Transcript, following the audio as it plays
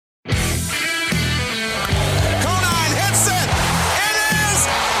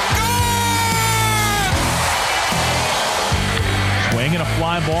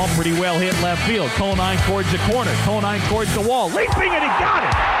ball, pretty well hit left field. Conine towards the corner. Conine towards the wall. Leaping, and he got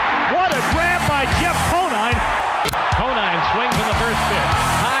it. What a grab by Jeff Conine. Conine swings on the first pitch.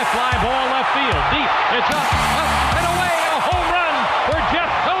 High fly ball left field. Deep. It's up, and away. A home run for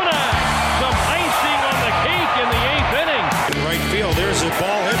Jeff Conine. Some icing on the cake in the 8th inning. Right field. There's a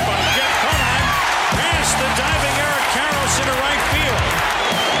ball hit by Jeff Conine. Past the diving Eric Karros into right field.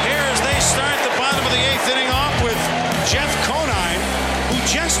 Here as they start the bottom of the 8th inning off with Jeff Conine, who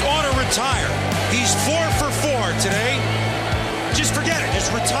just ought to retire. He's 4 for 4 today. Just forget it.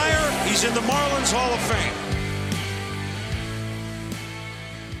 Just retire. He's in the Marlins Hall of Fame.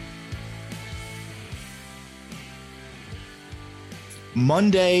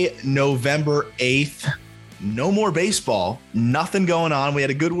 Monday, November 8th. No more baseball. Nothing going on. We had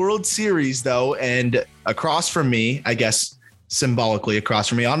a good World Series, though. And across from me, I guess symbolically across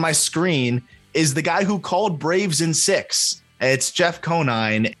from me on my screen, is the guy who called Braves in 6. It's Jeff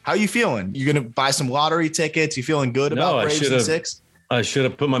Conine. How you feeling? You going to buy some lottery tickets? You feeling good about Braves in 6? I should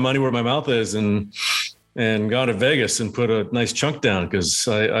have put my money where my mouth is and gone to Vegas and put a nice chunk down, because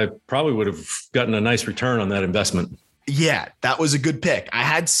I probably would have gotten a nice return on that investment. Yeah, that was a good pick. I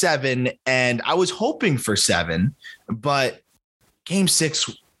had 7 and I was hoping for 7, but game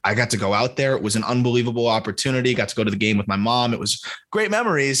 6, I got to go out there. It was an unbelievable opportunity. Got to go to the game with my mom. It was great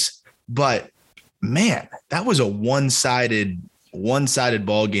memories, but man, that was a one-sided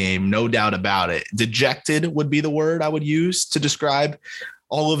ball game. No doubt about it. Dejected would be the word I would use to describe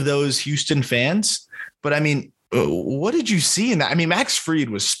all of those Houston fans. But I mean, what did you see in that? I mean, Max Fried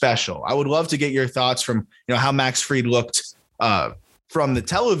was special. I would love to get your thoughts from, how Max Fried looked from the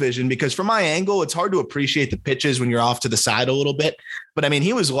television, because from my angle, it's hard to appreciate the pitches when you're off to the side a little bit. But I mean,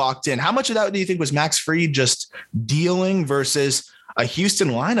 he was locked in. How much of that do you think was Max Fried just dealing versus a Houston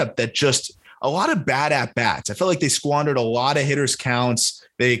lineup that just a lot of bad at bats? I felt like they squandered a lot of hitters counts.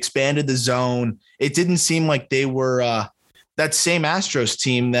 They expanded the zone. It didn't seem like they were that same Astros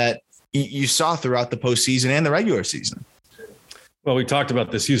team that you saw throughout the postseason and the regular season. Well, we talked about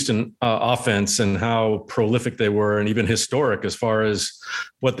this Houston offense and how prolific they were, and even historic as far as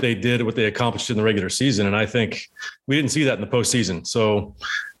what they did, what they accomplished in the regular season. And I think we didn't see that in the postseason. So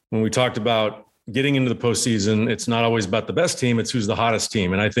when we talked about getting into the postseason, it's not always about the best team, it's who's the hottest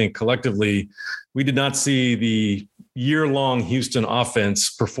team. And I think collectively, we did not see the year-long Houston offense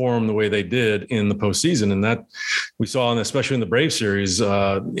perform the way they did in the postseason. And that we saw, especially in the Braves series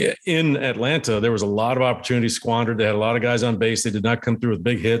in Atlanta, there was a lot of opportunities squandered. They had a lot of guys on base. They did not come through with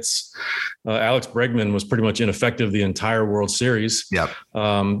big hits. Alex Bregman was pretty much ineffective the entire World Series. Yep.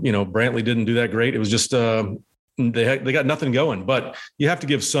 Brantley didn't do that great. It was just they got nothing going, but you have to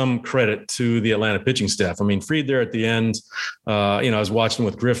give some credit to the Atlanta pitching staff. I mean, Fried there at the end, I was watching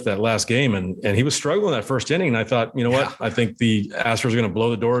with Griff that last game, and he was struggling that first inning. And I thought, what? I think the Astros are going to blow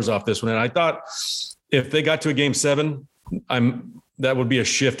the doors off this one. And I thought if they got to a game 7, that would be a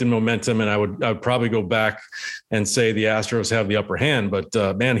shift in momentum. And I would probably go back and say the Astros have the upper hand,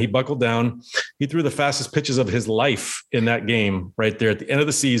 but man, he buckled down. He threw the fastest pitches of his life in that game right there at the end of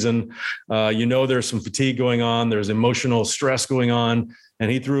the season. There's some fatigue going on. There's emotional stress going on.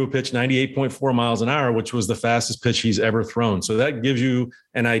 And he threw a pitch 98.4 miles an hour, which was the fastest pitch he's ever thrown. So that gives you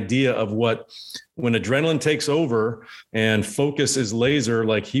an idea of when adrenaline takes over and focus is laser,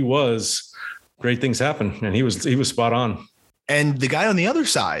 like he was, great things happen. And he was spot on. And the guy on the other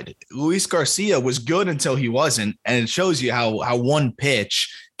side, Luis Garcia, was good until he wasn't. And it shows you how one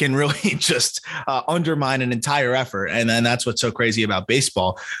pitch can really just undermine an entire effort. And then that's what's so crazy about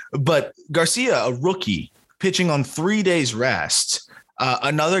baseball. But Garcia, a rookie, pitching on 3 days rest,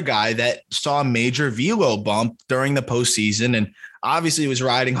 another guy that saw a major velo bump during the postseason, and obviously was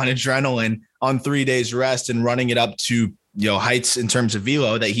riding on adrenaline on 3 days rest and running it up to heights in terms of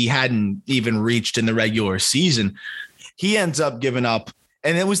velo that he hadn't even reached in the regular season. He ends up giving up.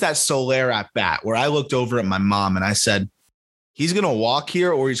 And it was that Soler at bat where I looked over at my mom and I said, he's going to walk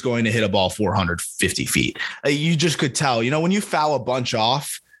here or he's going to hit a ball 450 feet. You just could tell, when you foul a bunch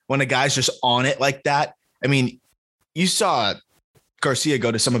off, when a guy's just on it like that. I mean, you saw Garcia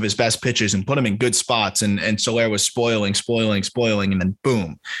go to some of his best pitches and put him in good spots. And Soler was spoiling, and then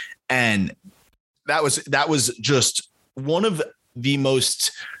boom. And that was just one of the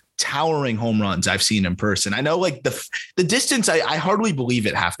most towering home runs I've seen in person. I know like the distance, I hardly believe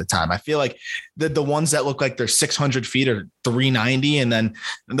it half the time. I feel like the ones that look like they're 600 feet are 390. And then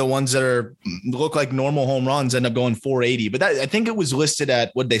the ones that look like normal home runs end up going 480. But I think it was listed at,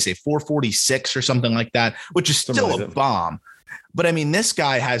 what'd they say, 446 or something like that, which is still a bomb. But I mean, this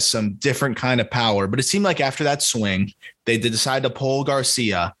guy has some different kind of power, but it seemed like after that swing, they decide to pull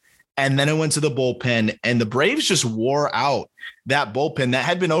Garcia. And then it went to the bullpen, and the Braves just wore out that bullpen that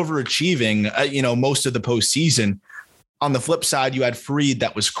had been overachieving, most of the postseason. On the flip side, you had Fried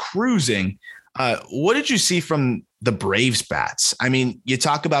that was cruising. What did you see from the Braves bats? I mean, you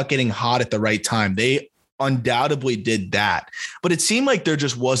talk about getting hot at the right time. They undoubtedly did that, but it seemed like there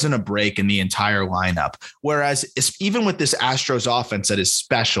just wasn't a break in the entire lineup. Whereas even with this Astros offense that is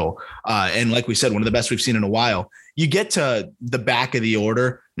special, and like we said, one of the best we've seen in a while, you get to the back of the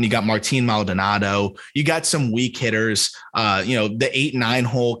order and you got Martin Maldonado, you got some weak hitters. The 8-9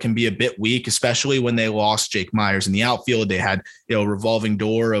 hole can be a bit weak, especially when they lost Jake Myers in the outfield. They had, a revolving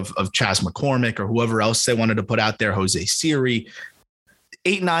door of Chas McCormick or whoever else they wanted to put out there, Jose Siri.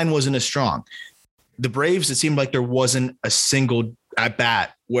 8-9 wasn't as strong. The Braves, it seemed like there wasn't a single at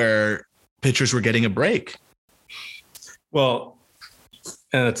bat where pitchers were getting a break. Well,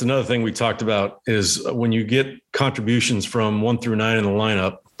 and it's another thing we talked about is when you get contributions from 1 through 9 in the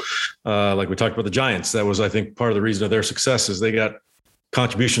lineup, like we talked about the Giants, that was, I think, part of the reason of their success is they got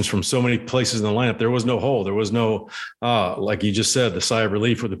contributions from so many places in the lineup. There was no hole. There was no, like you just said, the sigh of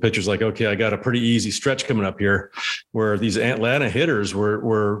relief where the pitcher's like, okay, I got a pretty easy stretch coming up here, where these Atlanta hitters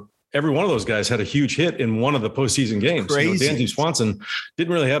were every one of those guys had a huge hit in one of the postseason games. Crazy. Dansby Swanson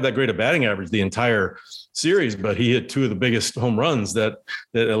didn't really have that great a batting average the entire series, but he hit 2 of the biggest home runs that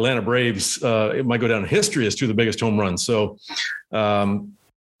Atlanta Braves, it might go down in history as 2 of the biggest home runs. So,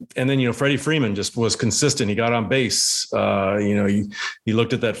 and then, Freddie Freeman just was consistent. He got on base. He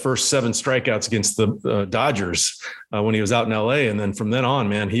looked at that first 7 strikeouts against the Dodgers when he was out in LA. And then from then on,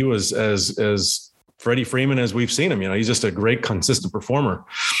 man, he was as Freddie Freeman as we've seen him. He's just a great, consistent performer.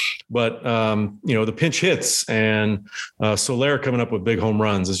 But, the pinch hits and Soler coming up with big home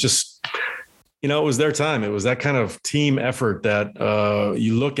runs is just, it was their time. It was that kind of team effort that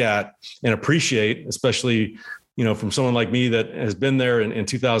you look at and appreciate, especially, from someone like me that has been there in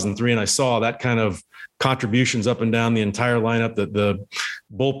 2003. And I saw that kind of contributions up and down the entire lineup, that the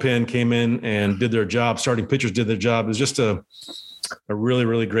bullpen came in and did their job. Starting pitchers did their job. It was just a really,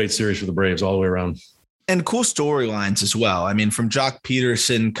 really great series for the Braves all the way around. And cool storylines as well. I mean, from Jock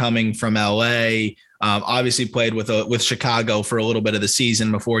Peterson coming from LA, obviously played with Chicago for a little bit of the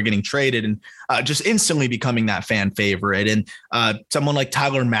season before getting traded, and just instantly becoming that fan favorite. And someone like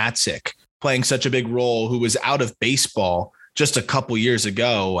Tyler Matzik playing such a big role, who was out of baseball just a couple years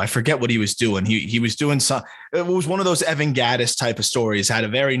ago. I forget what he was doing. He was doing some, it was one of those Evan Gattis type of stories, had a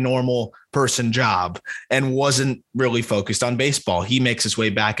very normal person job and wasn't really focused on baseball. He makes his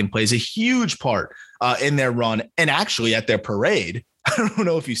way back and plays a huge part in their run. And actually at their parade, I don't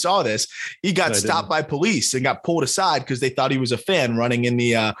know if you saw this, he got stopped by police and got pulled aside because they thought he was a fan running in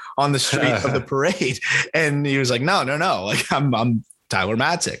the on the street of the parade. And he was like, no, like I'm Tyler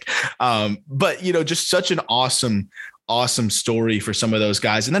Matzik. But just such an awesome story for some of those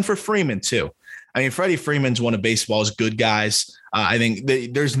guys. And then for Freeman too. I mean, Freddie Freeman's one of baseball's good guys. I think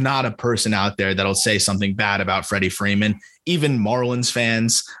there's not a person out there that'll say something bad about Freddie Freeman. Even Marlins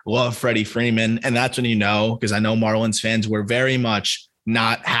fans love Freddie Freeman. And that's when because I know Marlins fans were very much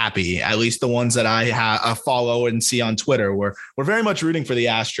not happy. At least the ones that I follow and see on Twitter were very much rooting for the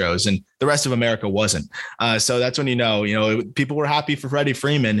Astros, and the rest of America wasn't. So that's when people were happy for Freddie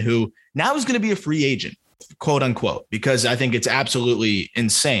Freeman, who now is going to be a free agent, quote unquote, because I think it's absolutely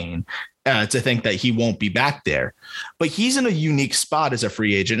insane to think that he won't be back there. But he's in a unique spot as a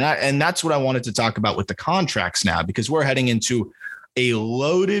free agent. And that's what I wanted to talk about with the contracts now, because we're heading into a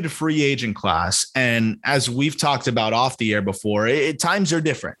loaded free agent class. And as we've talked about off the air before, times are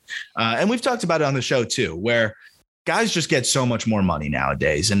different. And we've talked about it on the show too, where guys just get so much more money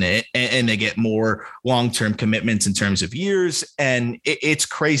nowadays, and they get more long-term commitments in terms of years. And it's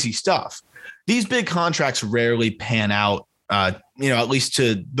crazy stuff. These big contracts rarely pan out, at least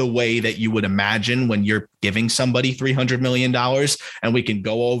to the way that you would imagine when you're giving somebody $300 million. And we can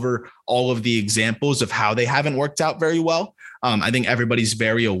go over all of the examples of how they haven't worked out very well. I think everybody's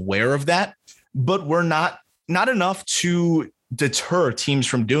very aware of that, but we're not enough to deter teams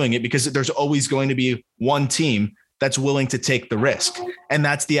from doing it, because there's always going to be one team that's willing to take the risk. And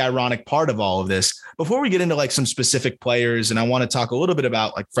that's the ironic part of all of this. Before we get into like some specific players, and I want to talk a little bit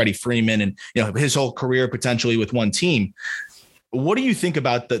about like Freddie Freeman and his whole career potentially with one team. What do you think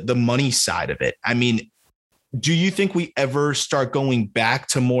about the money side of it? I mean, do you think we ever start going back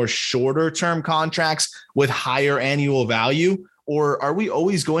to more shorter term contracts with higher annual value? Or are we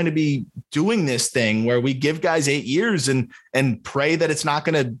always going to be doing this thing where we give guys 8 years and pray that it's not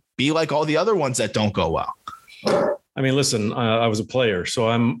going to be like all the other ones that don't go well? I mean, listen, I was a player, so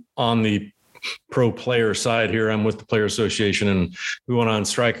I'm on the pro player side here. I'm with the Player Association, and we went on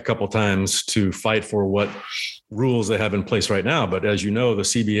strike a couple of times to fight for what rules they have in place right now. But as you know, the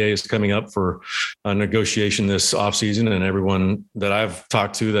CBA is coming up for a negotiation this offseason, and everyone that I've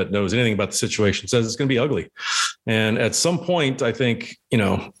talked to that knows anything about the situation says it's going to be ugly. And at some point, I think,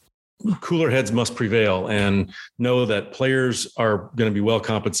 cooler heads must prevail and know that players are going to be well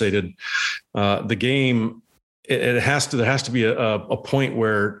compensated. The game, there has to be a point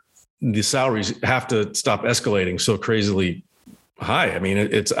where the salaries have to stop escalating so crazily high. I mean,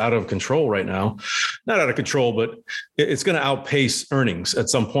 it's out of control right now. Not out of control, but it's going to outpace earnings at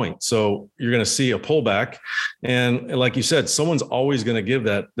some point. So you're going to see a pullback. And like you said, someone's always going to give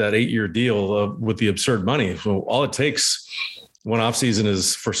that 8-year deal with the absurd money. So all it takes one offseason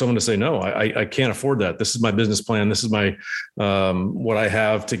is for someone to say, no, I can't afford that. This is my business plan. This is my what I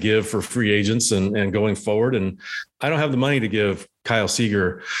have to give for free agents and going forward. And I don't have the money to give Kyle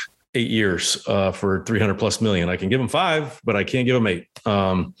Seager 8 years for $300+ million. I can give him 5, but I can't give him 8.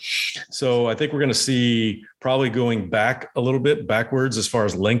 So I think we're going to see probably going back a little bit backwards as far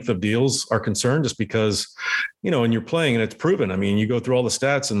as length of deals are concerned, just because, when you're playing and it's proven. I mean, you go through all the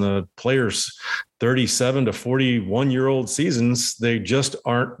stats and the players 37 to 41-year-old seasons, they just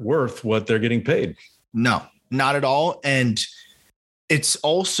aren't worth what they're getting paid. No, not at all. And it's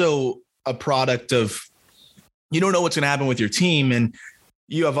also a product of, you don't know what's going to happen with your team. And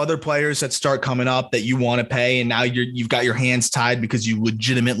you have other players that start coming up that you want to pay, and now you've got your hands tied because you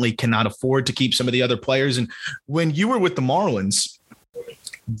legitimately cannot afford to keep some of the other players. And when you were with the Marlins,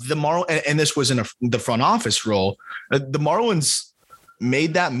 and this was in the front office role, the Marlins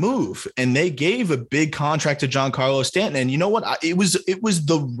made that move and they gave a big contract to Giancarlo Stanton. And you know what? It was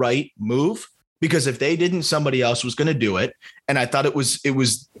the right move, because if they didn't, somebody else was going to do it. And I thought it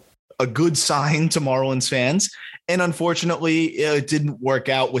was a good sign to Marlins fans. And unfortunately, it didn't work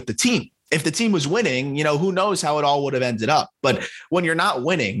out with the team. If the team was winning, who knows how it all would have ended up. But when you're not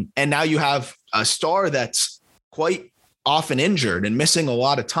winning and now you have a star that's quite often injured and missing a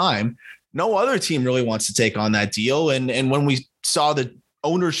lot of time, no other team really wants to take on that deal. And when we saw the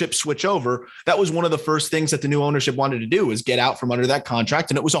ownership switch over, that was one of the first things that the new ownership wanted to do, was get out from under that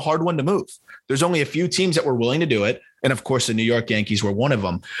contract. And it was a hard one to move. There's only a few teams that were willing to do it. And of course, the New York Yankees were one of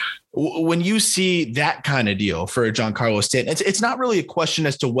them. When you see that kind of deal for Giancarlo Stanton, it's not really a question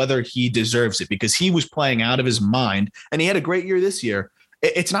as to whether he deserves it, because he was playing out of his mind and he had a great year this year.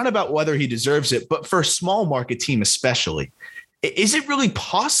 It's not about whether he deserves it, but for a small market team especially, is it really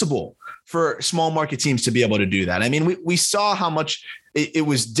possible for small market teams to be able to do that? I mean, we saw how much it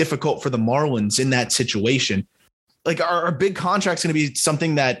was difficult for the Marlins in that situation. Like, are big contracts going to be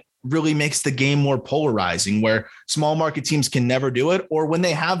something that really makes the game more polarizing, where small market teams can never do it? Or when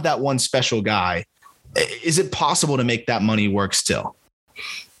they have that one special guy, is it possible to make that money work still?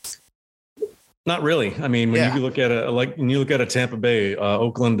 Not really. I mean, when you look at a Tampa Bay,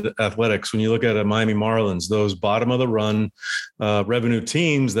 Oakland Athletics, when you look at a Miami Marlins, those bottom of the run revenue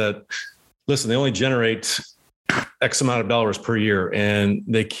teams that, listen, they only generate X amount of dollars per year, and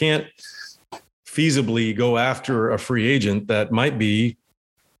they can't feasibly go after a free agent that might be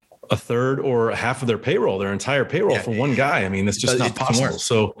a third or half of their payroll, their entire payroll for one guy. I mean, that's just not possible.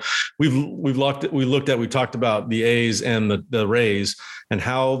 So we talked about the A's and the Rays and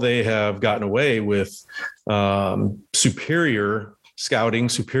how they have gotten away with superior scouting,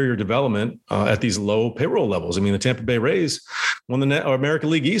 superior development at these low payroll levels. I mean, the Tampa Bay Rays won the American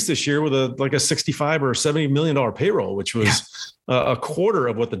League East this year with a $65 or $70 million payroll, which was a quarter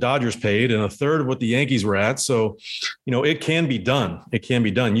of what the Dodgers paid and a third of what the Yankees were at. So, it can be done. It can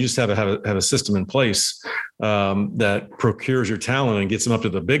be done. You just have to have a system in place that procures your talent and gets them up to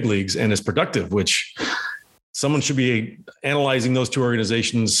the big leagues and is productive, which someone should be analyzing those two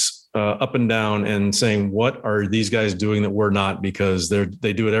organizations up and down and saying, what are these guys doing that we're not? Because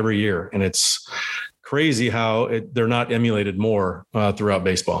they do it every year. And it's crazy how they're not emulated more throughout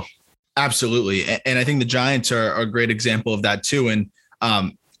baseball. Absolutely. And I think the Giants are a great example of that too. And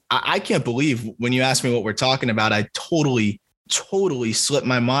I can't believe when you asked me what we're talking about, I totally slipped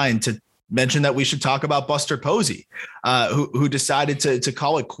my mind to mention that we should talk about Buster Posey, who decided to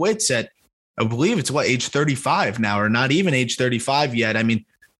call it quits at, I believe it's age 35 now, or not even age 35 yet. I mean,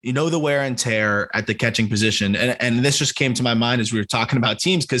 the wear and tear at the catching position. And this just came to my mind as we were talking about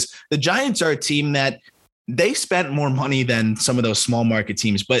teams, because the Giants are a team that they spent more money than some of those small market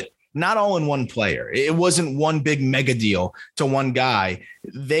teams, but not all in one player. It wasn't one big mega deal to one guy.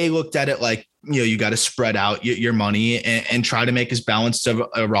 They looked at it like, you got to spread out your money and try to make as balanced of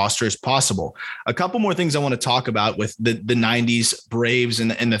a roster as possible. A couple more things I want to talk about with the 90s Braves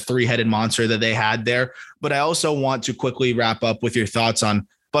and the three-headed monster that they had there. But I also want to quickly wrap up with your thoughts on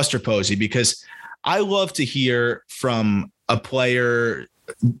Buster Posey, because I love to hear from a player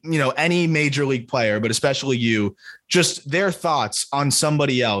any major league player, but especially you, just their thoughts on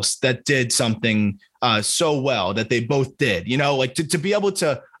somebody else that did something so well that they both did, like to be able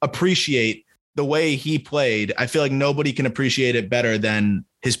to appreciate the way he played. I feel like nobody can appreciate it better than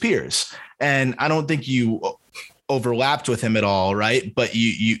his peers. And I don't think you overlapped with him at all. Right. But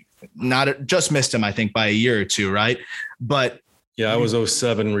you not just missed him, I think, by a year or two. Right. But yeah, I was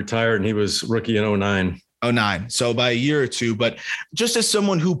 07 retired and he was rookie in 09. 09. So by a year or two, but just as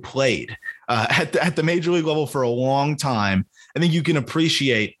someone who played at the major league level for a long time, I think you can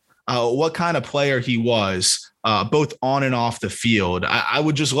appreciate what kind of player he was, both on and off the field. I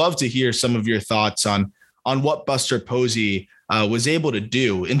would just love to hear some of your thoughts on what Buster Posey was able to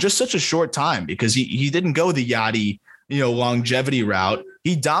do in just such a short time, because he didn't go the Yachty, longevity route.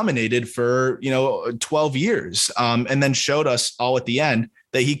 He dominated for, 12 years and then showed us all at the end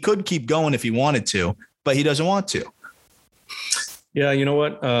that he could keep going if he wanted to, but he doesn't want to. Yeah. You know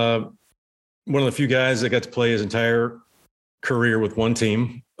what? One of the few guys that got to play his entire career with one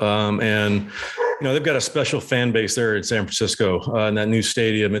team. And they've got a special fan base there in San Francisco in that new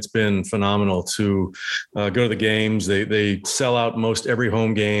stadium. It's been phenomenal to go to the games. They sell out most every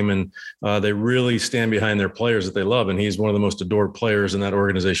home game, and they really stand behind their players that they love. And he's one of the most adored players in that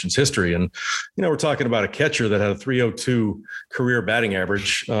organization's history. And, we're talking about a catcher that had a .302 career batting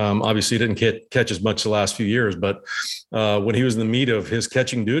average. Obviously he didn't catch as much the last few years, but when he was in the meat of his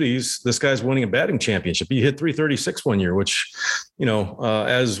catching duties, this guy's winning a batting championship. He hit .336 one year, which,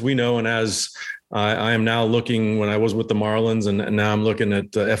 as we know, and as I am now looking, when I was with the Marlins and now I'm looking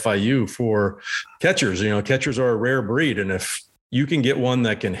at FIU for catchers. Catchers are a rare breed. And if you can get one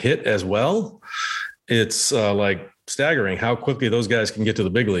that can hit as well, it's like staggering how quickly those guys can get to the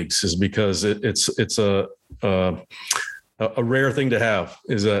big leagues, is because it's a rare thing to have,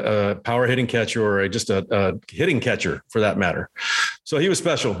 is a power hitting catcher or just a hitting catcher for that matter. So he was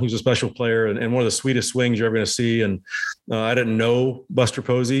special. He was a special player and one of the sweetest swings you're ever going to see. And I didn't know Buster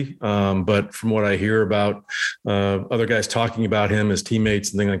Posey, but from what I hear about other guys talking about him, his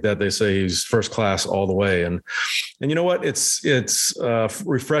teammates and things like that, they say he's first class all the way. And you know what? It's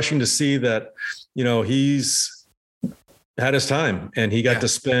refreshing to see that, he's had his time and he got to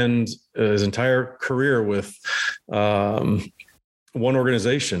spend his entire career with one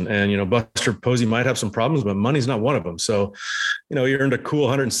organization. And, Buster Posey might have some problems, but money's not one of them. So, he earned a cool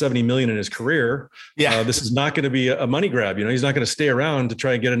 $170 million in his career. Yeah. This is not going to be a money grab. He's not going to stay around to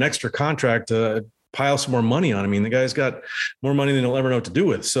try and get an extra contract to pile some more money on. I mean, the guy's got more money than he'll ever know what to do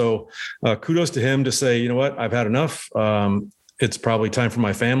with. So kudos to him to say, I've had enough. It's probably time for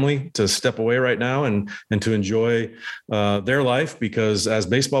my family to step away right now and to enjoy their life, because as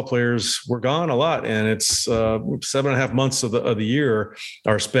baseball players, we're gone a lot, and it's 7.5 months of the year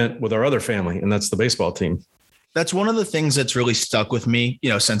are spent with our other family, and that's the baseball team. That's one of the things that's really stuck with me,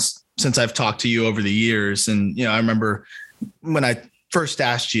 since I've talked to you over the years. And, I remember when I first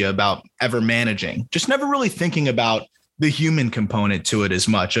asked you about ever managing, just never really thinking about the human component to it as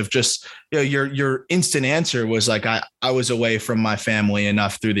much, of just, your instant answer was like, I was away from my family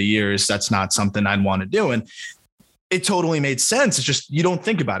enough through the years. That's not something I'd want to do. And it totally made sense. It's just, you don't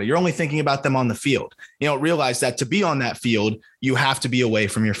think about it. You're only thinking about them on the field. You don't realize that to be on that field, you have to be away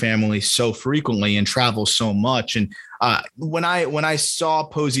from your family so frequently and travel so much. And when I saw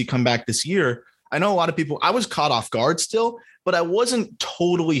Posey come back this year, I know a lot of people, I was caught off guard still, but I wasn't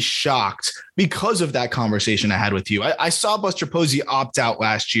totally shocked because of that conversation I had with you. I saw Buster Posey opt out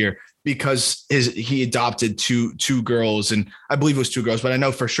last year because he adopted two girls, and I believe it was 2 girls, but I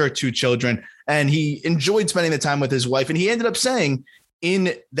know for sure 2 children. And he enjoyed spending the time with his wife. And he ended up saying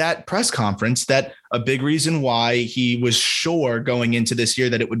in that press conference that a big reason why he was sure going into this year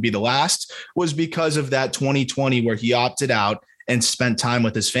that it would be the last was because of that 2020 where he opted out and spent time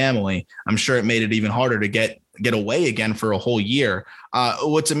with his family. I'm sure it made it even harder to get away again for a whole year.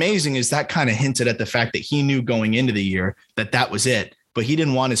 What's amazing is that kind of hinted at the fact that he knew going into the year that was it, but he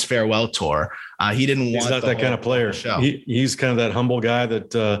didn't want his farewell tour. He didn't want. He's not that kind of player. He's kind of that humble guy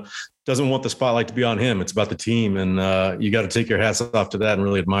that doesn't want the spotlight to be on him. It's about the team. And you got to take your hats off to that and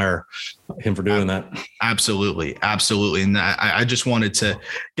really admire him for doing that. Absolutely. Absolutely. And I just wanted to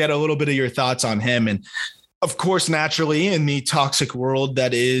get a little bit of your thoughts on him. And of course, naturally, in the toxic world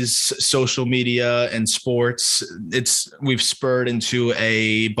that is social media and sports, we've spurred into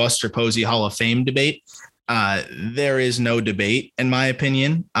a Buster Posey Hall of Fame debate. There is no debate, in my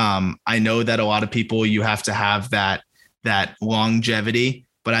opinion. I know that a lot of people, you have to have that longevity,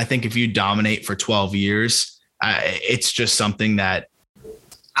 but I think if you dominate for 12 years, it's just something that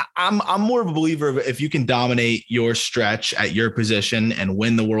I'm more of a believer of. If you can dominate your stretch at your position and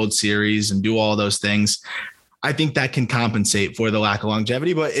win the World Series and do all those things, I think that can compensate for the lack of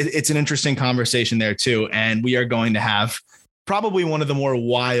longevity, but it's an interesting conversation there too. And we are going to have probably one of the more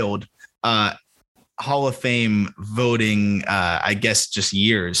wild Hall of Fame voting, I guess, just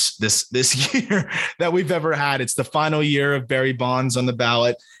years this year that we've ever had. It's the final year of Barry Bonds on the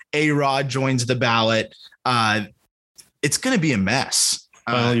ballot. A-Rod joins the ballot. It's going to be a mess.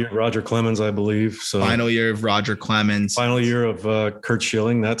 Final year of Roger Clemens, I believe. So final year of Roger Clemens. Final year of Curt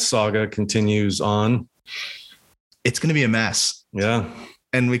Schilling. That saga continues on. It's going to be a mess. Yeah.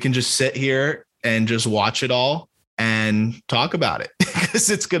 And we can just sit here and just watch it all and talk about it, because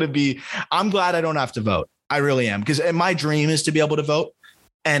it's going to be, I'm glad I don't have to vote. I really am, because my dream is to be able to vote.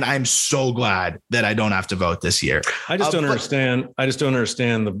 And I'm so glad that I don't have to vote this year. I just don't understand. I just don't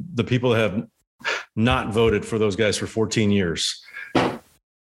understand the people that have not voted for those guys for 14 years.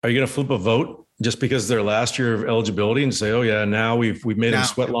 Are you going to flip a vote just because their last year of eligibility and say, oh yeah, now we've made them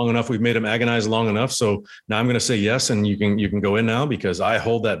sweat long enough. We've made them agonize long enough. So now I'm going to say yes. And you can go in now because I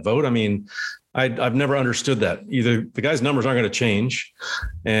hold that vote. I mean, I've never understood that. Either the guy's numbers aren't going to change.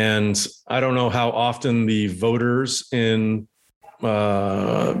 And I don't know how often the voters in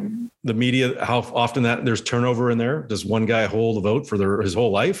the media, how often that there's turnover in there. Does one guy hold a vote for his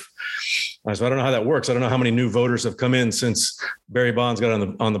whole life? So I don't know how that works. I don't know how many new voters have come in since Barry Bonds got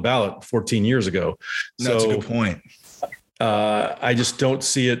on the ballot 14 years ago. That's a good point. I just don't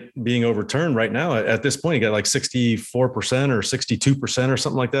see it being overturned right now. At this point, you got like 64% or 62% or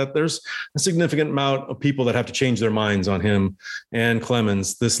something like that. There's a significant amount of people that have to change their minds on him and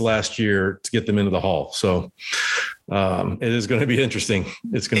Clemens this last year to get them into the Hall. So it is going to be interesting.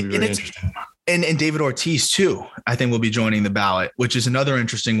 It's going to be very interesting. And David Ortiz too, I think will be joining the ballot, which is another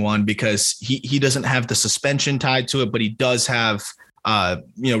interesting one because he doesn't have the suspension tied to it, but he does have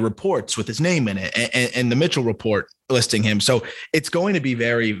reports with his name in it and the Mitchell report listing him. So it's going to be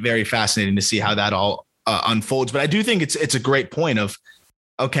very, very fascinating to see how that all unfolds. But I do think it's a great point of,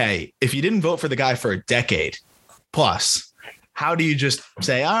 okay, if you didn't vote for the guy for a decade plus, how do you just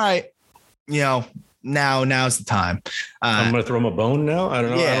say, all right, now's the time. I'm going to throw him a bone now. I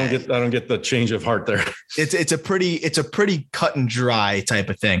don't know. Yeah. I don't get the change of heart there. It's a pretty cut and dry type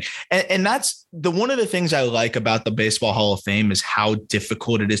of thing. And that's one of the things I like about the Baseball Hall of Fame is how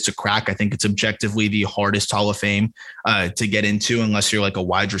difficult it is to crack. I think it's objectively the hardest Hall of Fame to get into, unless you're like a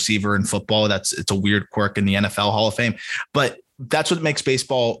wide receiver in football. It's a weird quirk in the NFL Hall of Fame, but that's what makes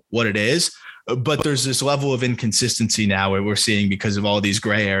baseball what it is. But there's this level of inconsistency now where we're seeing because of all these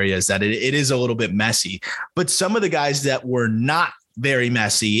gray areas that it is a little bit messy. But some of the guys that were not very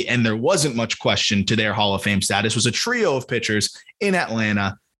messy and there wasn't much question to their Hall of Fame status was a trio of pitchers in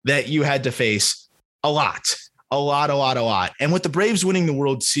Atlanta that you had to face a lot. And with the Braves winning the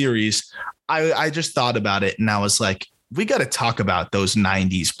World Series, I just thought about it and I was like, we got to talk about those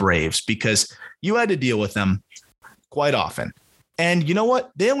 90s Braves because you had to deal with them quite often. And you know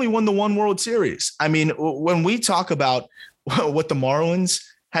what? They only won the one World Series. I mean, when we talk about what the Marlins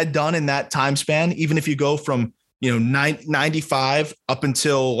had done in that time span, even if you go from, 95 up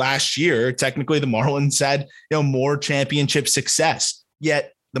until last year, technically the Marlins had, more championship success.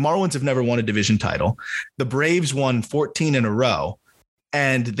 Yet the Marlins have never won a division title. The Braves won 14 in a row,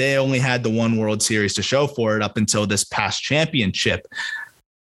 and they only had the one World Series to show for it up until this past championship.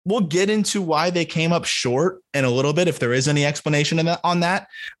 We'll get into why they came up short in a little bit, if there is any explanation on that.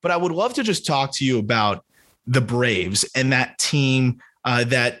 But I would love to just talk to you about the Braves and that team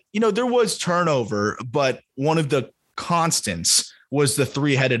that, there was turnover, but one of the constants was the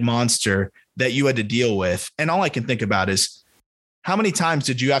three-headed monster that you had to deal with. And all I can think about is how many times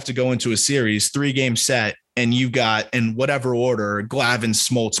did you have to go into a series, 3-game set, and you got in whatever order, Glavine,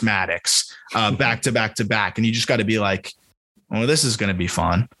 Smoltz, Maddox, back to back to back. And you just got to be like, well, this is going to be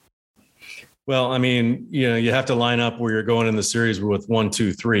fun. Well, I mean, you have to line up where you're going in the series with 1,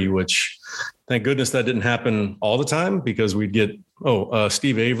 2, 3, which thank goodness that didn't happen all the time because we'd get,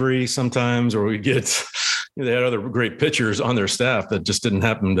 Steve Avery sometimes, or we'd get, they had other great pitchers on their staff that just didn't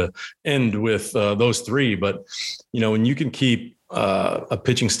happen to end with those three. But, when you can keep a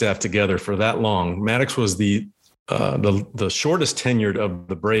pitching staff together for that long, Maddox was the shortest tenured of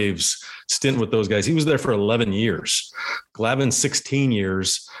the Braves stint with those guys. He was there for 11 years, Glavine 16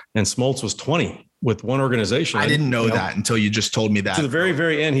 years, and Smoltz was 20 with one organization. I didn't know that until you just told me that. To the very,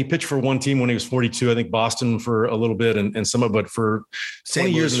 very end, he pitched for one team when he was 42, I think Boston for a little bit and some of, but for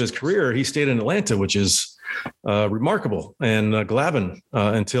 20 years of his career, he stayed in Atlanta, which is remarkable. And Glavine,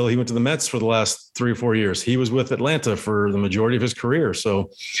 until he went to the Mets for the last 3 or 4 years, he was with Atlanta for the majority of his career.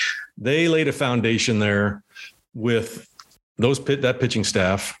 So they laid a foundation there with that pitching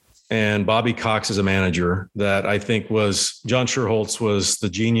staff. and Bobby Cox is a manager that I think was John Schuerholz was the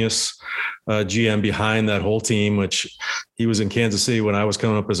genius GM behind that whole team, which he was in Kansas City when I was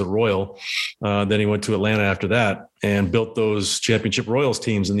coming up as a Royal. Then he went to Atlanta after that and built those championship Royals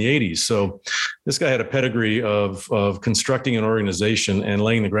teams in the 80s. So this guy had a pedigree of constructing an organization and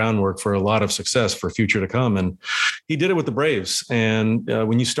laying the groundwork for a lot of success for future to come. And he did it with the Braves. And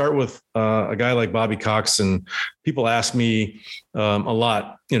when you start with a guy like Bobby Cox, and people ask me a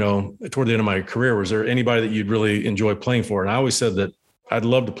lot, toward the end of my career, was there anybody that you'd really enjoy playing for? And I always said that I'd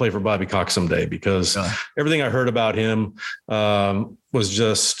love to play for Bobby Cox someday, because everything I heard about him was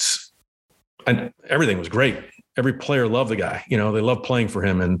just, everything was great. Every player loved the guy. They loved playing for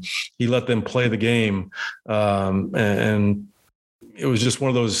him, and he let them play the game. And it was just one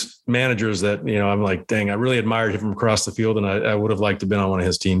of those managers that, I'm like, dang, I really admired him from across the field, and I would have liked to have been on one of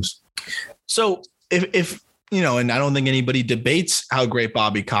his teams. So if and I don't think anybody debates how great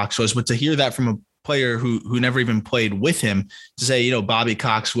Bobby Cox was, but to hear that from a player who never even played with him, to say, Bobby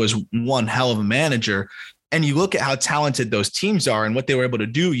Cox was one hell of a manager, and you look at how talented those teams are and what they were able to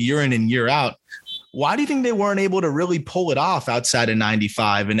do year in and year out, why do you think they weren't able to really pull it off outside of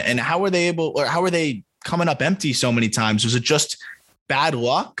 95? And how were they coming up empty so many times? Was it just bad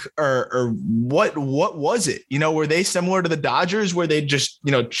luck, or what was it? Were they similar to the Dodgers, where they just,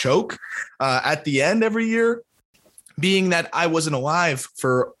 choke at the end every year? Being that I wasn't alive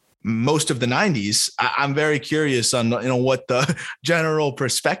for most of the 90s, I'm very curious on what the general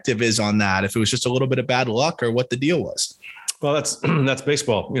perspective is on that, if it was just a little bit of bad luck or what the deal was. Well, that's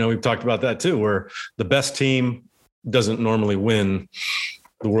baseball. We've talked about that too, where the best team doesn't normally win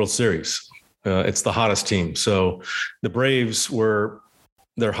the World Series. It's the hottest team. So the Braves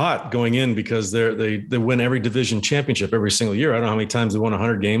they're hot going in because they win every division championship every single year. I don't know how many times they won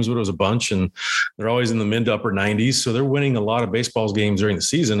 100 games, but it was a bunch, and they're always in the mid to upper 90s. So they're winning a lot of baseball games during the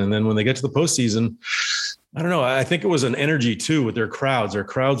season. And then when they get to the postseason, I don't know. I think it was an energy too with their crowds. Their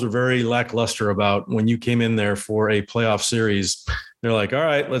crowds were very lackluster about when you came in there for a playoff series. They're like, all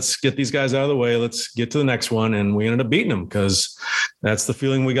right, let's get these guys out of the way. Let's get to the next one. And we ended up beating them, because that's the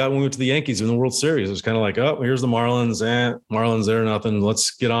feeling we got when we went to the Yankees in the World Series. It was kind of like, oh, here's the Marlins. Marlins, they're nothing.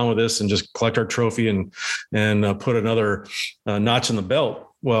 Let's get on with this and just collect our trophy and put another notch in the belt.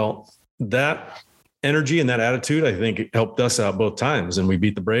 Well, that energy and that attitude, I think, it helped us out both times. And we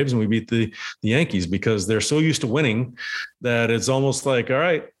beat the Braves and we beat the Yankees, because they're so used to winning that it's almost like, all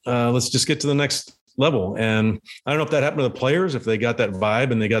right, let's just get to the next level. And I don't know if that happened to the players, if they got that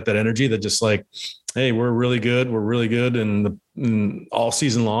vibe and they got that energy that just like, hey, we're really good and all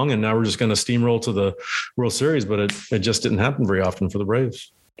season long, and now we're just going to steamroll to the World Series. But it just didn't happen very often for the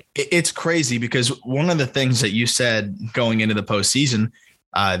Braves. It's crazy, because one of the things that you said going into the postseason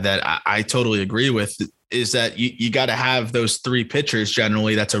that I totally agree with is that you got to have those three pitchers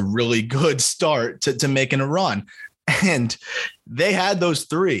generally. That's a really good start to making a run. And they had those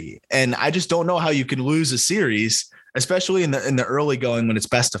three. And I just don't know how you can lose a series, especially in the early going when it's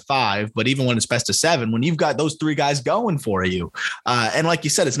best of 5, but even when it's best of 7, when you've got those three guys going for you. And like you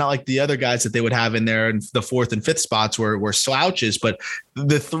said, it's not like the other guys that they would have in there in the 4th and 5th spots were slouches, but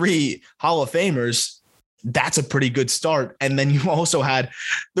the 3 Hall of Famers, that's a pretty good start. And then you also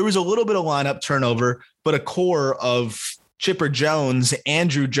there was a little bit of lineup turnover, but a core of Chipper Jones,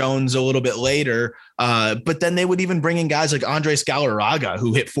 Andrew Jones a little bit later. But then they would even bring in guys like Andres Galarraga,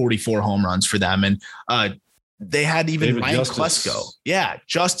 who hit 44 home runs for them. And they had even Mike Klesko. Yeah,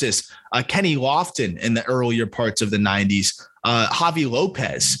 Justice, Kenny Lofton in the earlier parts of the 90s. Javi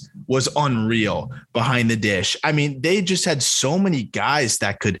Lopez was unreal behind the dish. I mean, they just had so many guys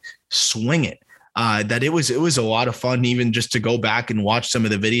that could swing it. That it was a lot of fun, even just to go back and watch some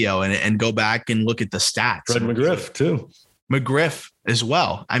of the video and go back and look at the stats. Fred McGriff too. McGriff as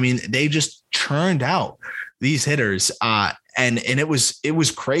well. I mean, they just churned out these hitters. And it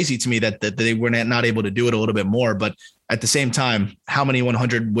was crazy to me that they were not able to do it a little bit more. But at the same time, how many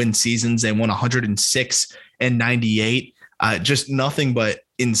 100 win seasons? They won 106 and 98. Just nothing but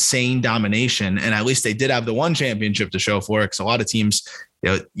insane domination. And at least they did have the one championship to show for it, because a lot of teams,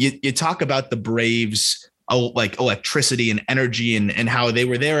 you talk about the Braves, like electricity and energy and how they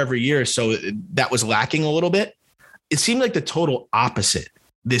were there every year. So that was lacking a little bit. It seemed like the total opposite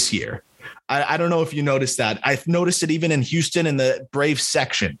this year. I don't know if you noticed that. I've noticed it even in Houston in the Braves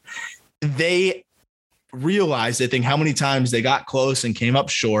section. They realized, I think, how many times they got close and came up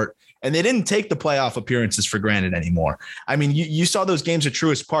short, and they didn't take the playoff appearances for granted anymore. I mean, you saw those games at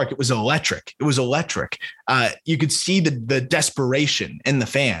Truist Park. It was electric. You could see the desperation in the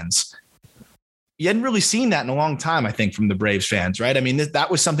fans. you hadn't really seen that in a long time, I think, from the Braves fans, right? I mean, that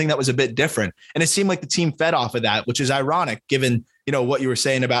was something that was a bit different. And it seemed like the team fed off of that, which is ironic given, what you were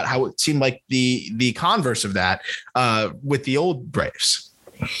saying about how it seemed like the converse of that with the old Braves.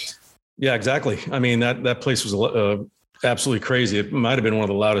 Yeah, exactly. I mean, that place was absolutely crazy. It might have been one of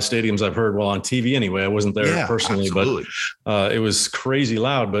the loudest stadiums I've heard while on TV anyway. I wasn't there personally, absolutely. But it was crazy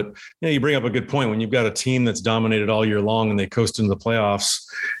loud. But you bring up a good point. When you've got a team that's dominated all year long and they coast into the playoffs,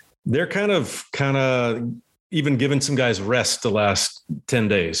 they're kind of even giving some guys rest the last 10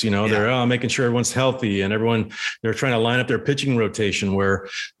 days. They're making sure everyone's healthy and they're trying to line up their pitching rotation where,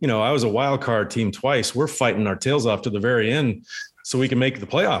 I was a wild card team twice. We're fighting our tails off to the very end so we can make the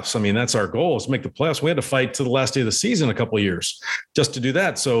playoffs. I mean, that's our goal, is to make the playoffs. We had to fight to the last day of the season a couple of years just to do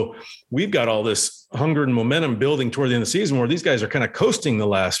that. So we've got all this hunger and momentum building toward the end of the season where these guys are kind of coasting the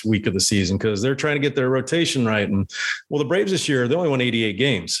last week of the season because they're trying to get their rotation right. And the Braves this year, they only won 88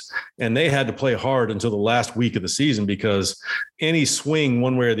 games and they had to play hard until the last week of the season because any swing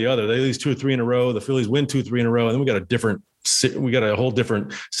one way or the other, they lose 2 or 3 in a row, the Phillies win 2 or 3 in a row, and then we got a whole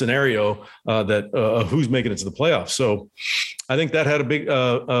different scenario that who's making it to the playoffs. So I think that had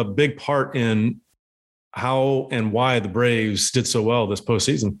a big part in how and why the Braves did so well this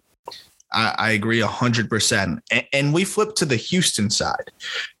postseason. I agree 100%. And we flip to the Houston side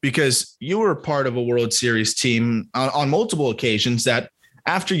because you were part of a World Series team on multiple occasions that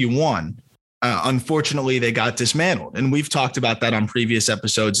after you won, unfortunately, they got dismantled. And we've talked about that on previous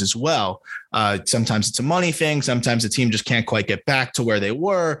episodes as well. Sometimes it's a money thing. Sometimes the team just can't quite get back to where they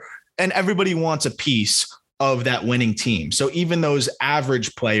were. And everybody wants a piece of that winning team. So even those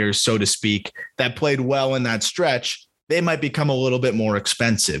average players, so to speak, that played well in that stretch, they might become a little bit more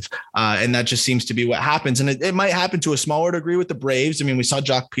expensive. And that just seems to be what happens. And it might happen to a smaller degree with the Braves. I mean, we saw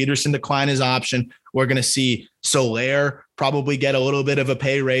Jock Peterson decline his option. We're going to see Soler probably get a little bit of a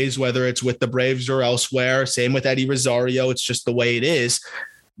pay raise, whether it's with the Braves or elsewhere. Same with Eddie Rosario. It's just the way it is.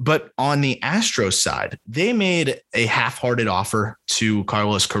 But on the Astros side, they made a half-hearted offer to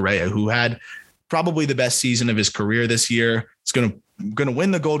Carlos Correa, who had probably the best season of his career this year. It's going to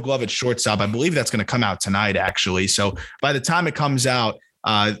win the Gold Glove at shortstop. I believe that's going to come out tonight, actually. So by the time it comes out,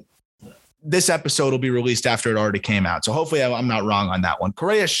 this episode will be released after it already came out. So hopefully I'm not wrong on that one.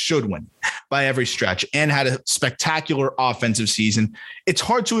 Correa should win by every stretch and had a spectacular offensive season. It's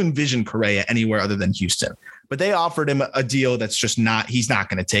hard to envision Correa anywhere other than Houston, but they offered him a deal that's just he's not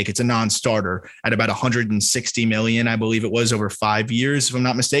going to take. It's a non-starter at about $160 million, I believe it was, over 5 years, if I'm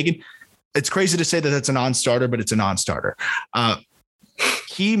not mistaken. It's crazy to say that that's a non-starter, but it's a non-starter.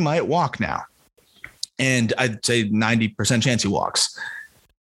 He might walk now. And I'd say 90% chance he walks.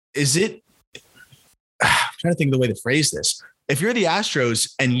 Is it, I'm trying to think of the way to phrase this. If you're the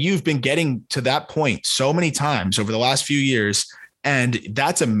Astros and you've been getting to that point so many times over the last few years, and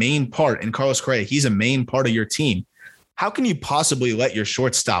that's a main part in Carlos Correa, he's a main part of your team, how can you possibly let your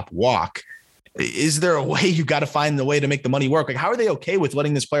shortstop walk? Is there a way you got to find the way to make the money work? Like, how are they okay with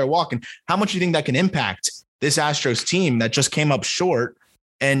letting this player walk? And how much do you think that can impact this Astros team that just came up short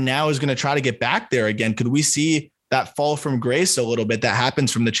and now is going to try to get back there again? Could we see that fall from grace a little bit that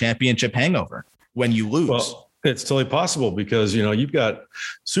happens from the championship hangover when you lose? Well, it's totally possible because, you've got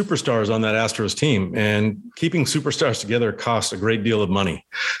superstars on that Astros team, and keeping superstars together costs a great deal of money.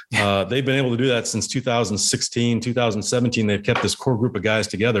 They've been able to do that since 2016, 2017. They've kept this core group of guys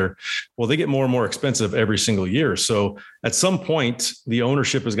together. Well, they get more and more expensive every single year. So at some point, the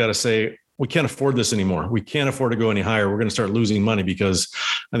ownership has got to say, we can't afford this anymore. We can't afford to go any higher. We're going to start losing money because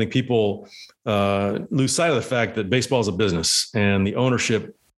I think people lose sight of the fact that baseball is a business and the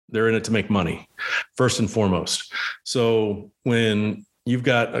ownership, they're in it to make money first and foremost. So when you've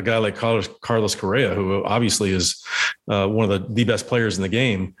got a guy like Carlos Correa, who obviously is one of the best players in the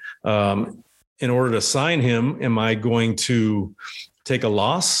game, in order to sign him, am I going to take a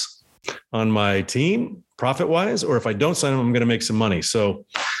loss on my team profit wise? Or if I don't sign him, I'm going to make some money. So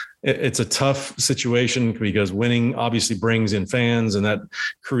it's a tough situation because winning obviously brings in fans, and that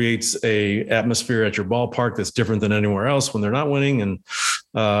creates a atmosphere at your ballpark that's different than anywhere else when they're not winning. And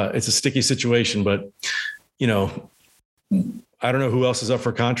it's a sticky situation, but I don't know who else is up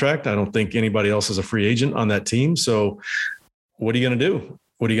for contract. I don't think anybody else is a free agent on that team. So what are you going to do?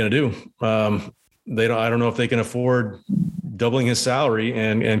 I don't know if they can afford doubling his salary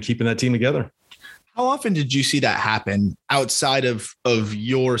and keeping that team together. How often did you see that happen outside of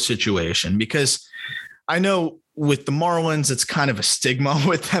your situation? Because I know with the Marlins, it's kind of a stigma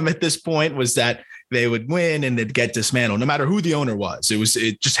with them at this point, was that they would win and they'd get dismantled, no matter who the owner was.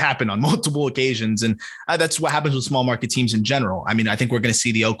 It just happened on multiple occasions. And that's what happens with small market teams in general. I mean, I think we're going to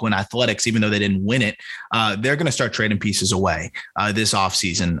see the Oakland Athletics, even though they didn't win it, they're going to start trading pieces away this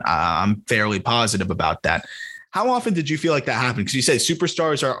offseason. I'm fairly positive about that. How often did you feel like that happened? Because you said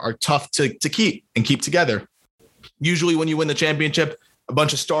superstars are tough to keep and keep together. Usually when you win the championship, a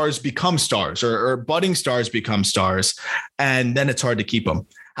bunch of stars become stars or budding stars become stars, and then it's hard to keep them.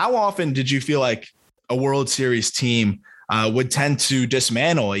 How often did you feel like a World Series team would tend to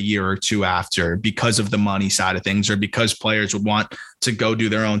dismantle a year or two after because of the money side of things, or because players would want to go do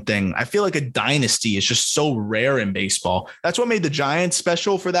their own thing? I feel like a dynasty is just so rare in baseball. That's what made the Giants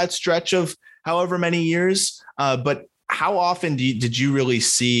special for that stretch of however many years. But how often did you really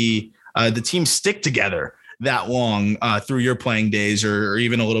see the team stick together that long through your playing days, or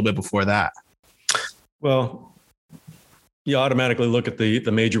even a little bit before that? Well, you automatically look at the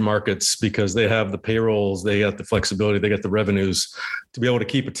major markets because they have the payrolls, they got the flexibility, they got the revenues to be able to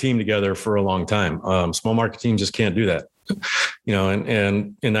keep a team together for a long time. Small market teams just can't do that.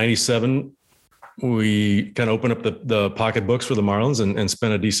 And in 97, we kind of opened up the pocketbooks for the Marlins and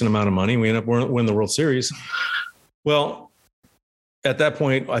spent a decent amount of money. We ended up winning the World Series. Well, at that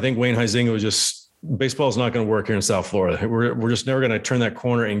point, I think Wayne Huizenga was just, baseball is not going to work here in South Florida. We're just never going to turn that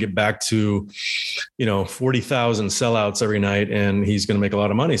corner and get back to, 40,000 sellouts every night, and he's going to make a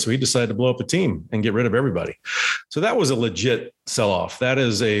lot of money. So he decided to blow up a team and get rid of everybody. So that was a legit sell-off. That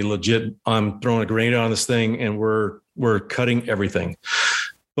is a legit, I'm throwing a grenade on this thing and we're cutting everything.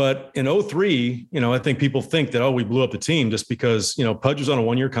 But in 2003, I think people think that, we blew up the team just because, Pudge was on a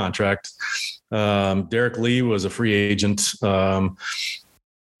 1-year contract. Derek Lee was a free agent. And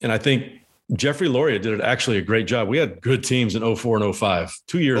I think Jeffrey Loria did actually a great job. We had good teams in 2004 and 2005,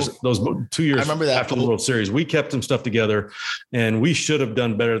 2 years, those 2 years I remember that after the World Series. We kept some stuff together, and we should have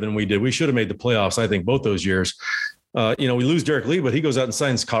done better than we did. We should have made the playoffs, I think, both those years. We lose Derek Lee, but he goes out and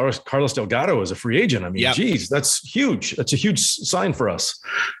signs Carlos Delgado as a free agent. I mean, Geez, that's huge. That's a huge sign for us.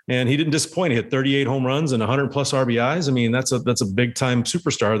 And he didn't disappoint. He hit 38 home runs and 100 plus RBIs. I mean, that's a big time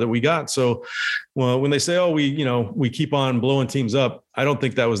superstar that we got. So when they say, we keep on blowing teams up, I don't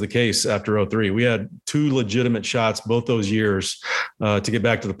think that was the case after 2003. We had 2 legitimate shots both those years to get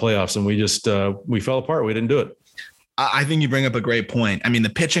back to the playoffs. And we just, we fell apart. We didn't do it. I think you bring up a great point. I mean, the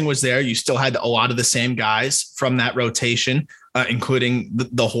pitching was there. You still had a lot of the same guys from that rotation, including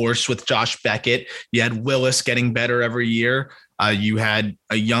the horse with Josh Beckett. You had Willis getting better every year. You had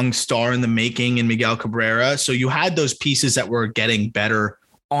a young star in the making in Miguel Cabrera. So you had those pieces that were getting better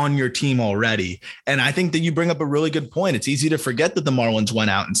on your team already. And I think that you bring up a really good point. It's easy to forget that the Marlins went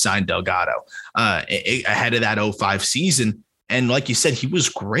out and signed Delgado ahead of that 2005 season. And like you said, he was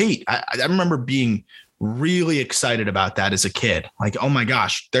great. I remember being really excited about that as a kid. Like, oh my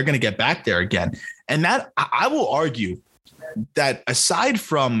gosh, they're going to get back there again. And that, I will argue that aside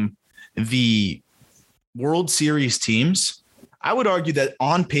from the World Series teams, I would argue that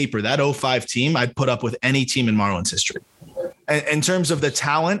on paper, that 2005 team, I'd put up with any team in Marlins history. And in terms of the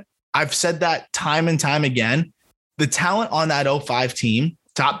talent, I've said that time and time again, the talent on that 2005 team,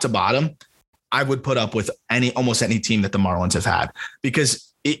 top to bottom, I would put up with almost any team that the Marlins have had, because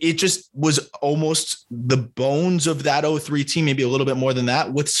it just was almost the bones of that 2003 team, maybe a little bit more than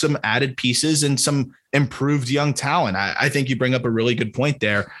that, with some added pieces and some improved young talent. I think you bring up a really good point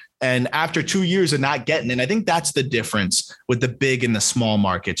there. And after 2 years of not getting it, I think that's the difference with the big and the small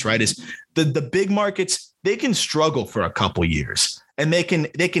markets, right? Is the big markets, they can struggle for a couple years and they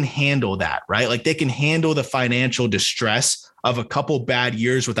can handle that, right? Like they can handle the financial distress of a couple bad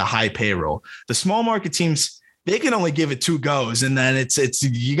years with a high payroll. The small market teams, they can only give it 2 goes, and then it's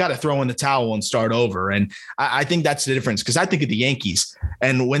you got to throw in the towel and start over. And I think that's the difference, because I think of the Yankees,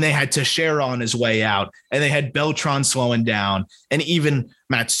 and when they had Teixeira on his way out, and they had Beltran slowing down, and even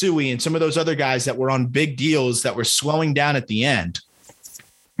Matsui and some of those other guys that were on big deals that were slowing down at the end,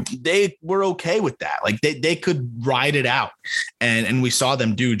 they were okay with that. Like they could ride it out, and we saw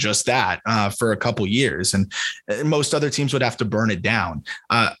them do just that for a couple years, and most other teams would have to burn it down.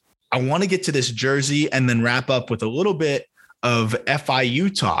 I want to get to this jersey and then wrap up with a little bit of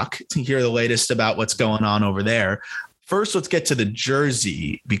FIU talk to hear the latest about what's going on over there. First, let's get to the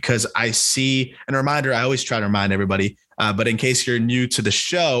jersey, because I see, and a reminder, I always try to remind everybody, but in case you're new to the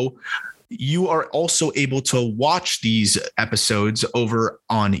show, you are also able to watch these episodes over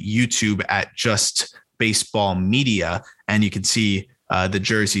on YouTube at Just Baseball Media, and you can see the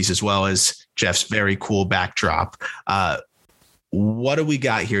jerseys as well as Jeff's very cool backdrop. What do we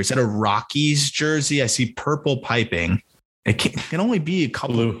got here? Is that a Rockies jersey? I see purple piping. It can only be a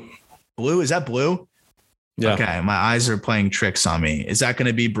couple. Blue? Is that blue? Yeah. Okay. My eyes are playing tricks on me. Is that going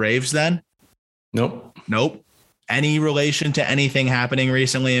to be Braves then? Nope. Any relation to anything happening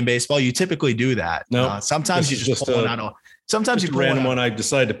recently in baseball? You typically do that. No. Sometimes you just pull one out. Sometimes you pull random one I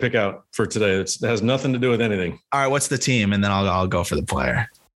decided to pick out for today. It has nothing to do with anything. All right, what's the team? And then I'll go for the player.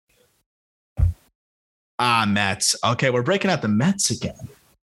 Mets. Okay, we're breaking out the Mets again.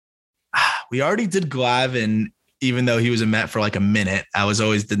 We already did Glavine, even though he was a Met for like a minute. That was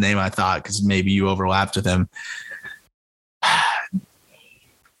always the name I thought because maybe you overlapped with him.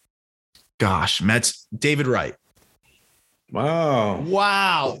 Gosh, Mets. David Wright.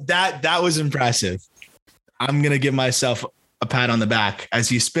 Wow. That was impressive. I'm going to give myself a pat on the back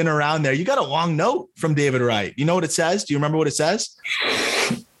as you spin around there. You got a long note from David Wright. You know what it says? Do you remember what it says?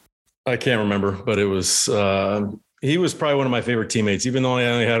 I can't remember, but it was, he was probably one of my favorite teammates, even though I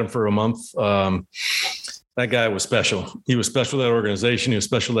only had him for a month. That guy was special. He was special to that organization. He was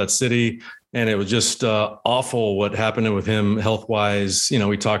special to that city. And it was just awful what happened with him health-wise.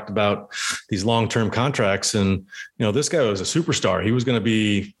 We talked about these long-term contracts, and, this guy was a superstar. He was going to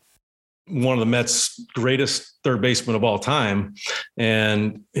be one of the Mets' greatest third baseman of all time.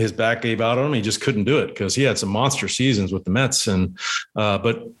 And his back gave out on him. He just couldn't do it because he had some monster seasons with the Mets. And,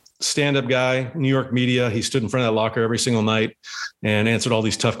 but stand-up guy, New York media. He stood in front of that locker every single night and answered all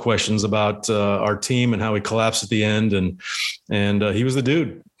these tough questions about our team and how we collapsed at the end. And he was the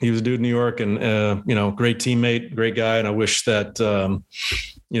dude. He was a dude in New York, and great teammate, great guy. And I wish that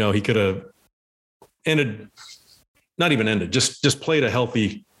he could have just played a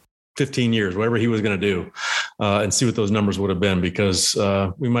healthy 15 years, whatever he was going to do, and see what those numbers would have been, because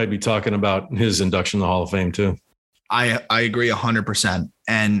we might be talking about his induction in the Hall of Fame too. I agree 100%.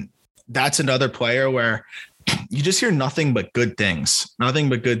 And that's another player where you just hear nothing but good things,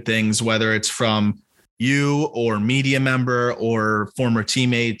 whether it's from you or media member or former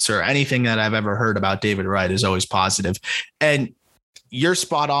teammates or anything that I've ever heard about David Wright is always positive. And you're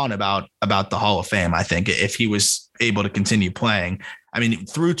spot on about the Hall of Fame. I think if he was able to continue playing,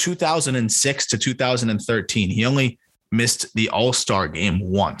 through 2006 to 2013, he only missed the All-Star game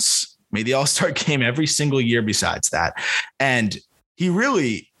once. Made the All-Star game every single year besides that. And he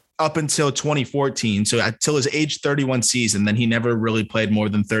really, up until 2014, so until his age 31 season, then he never really played more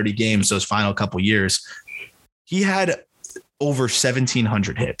than 30 games those final couple years. He had over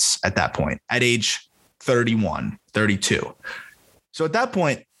 1,700 hits at that point, at age 31, 32. So at that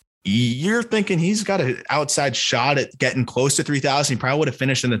point, you're thinking he's got an outside shot at getting close to 3,000. He probably would have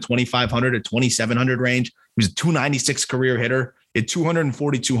finished in the 2,500 to 2,700 range. He was a 296 career hitter. He had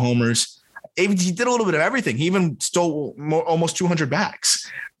 242 homers. He did a little bit of everything. He even stole almost 200 backs,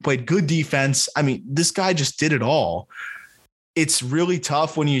 played good defense. This guy just did it all. It's really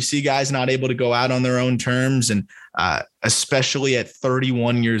tough when you see guys not able to go out on their own terms, and especially at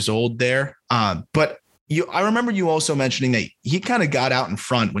 31 years old there. But I remember you also mentioning that he kind of got out in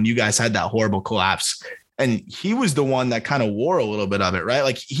front when you guys had that horrible collapse, and he was the one that kind of wore a little bit of it, right?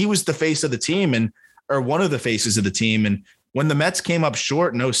 Like he was the face of the team or one of the faces of the team. And when the Mets came up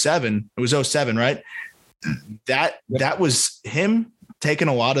short in 07, it was 07, right? That was him taking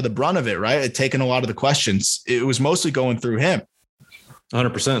a lot of the brunt of it, right? Taking a lot of the questions. It was mostly going through him.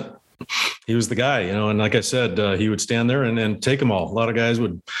 100%. He was the guy, and like I said, he would stand there and take them all. A lot of guys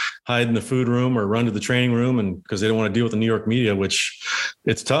would hide in the food room or run to the training room, and because they don't want to deal with the New York media, which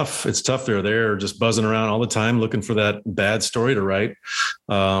it's tough. It's tough. They're there just buzzing around all the time looking for that bad story to write.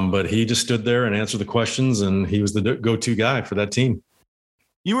 But he just stood there and answered the questions, and he was the go-to guy for that team.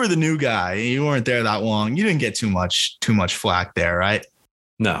 You were the new guy. You weren't there that long. You didn't get too much flack there, right?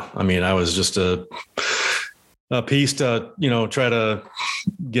 No, I was just a piece to, try to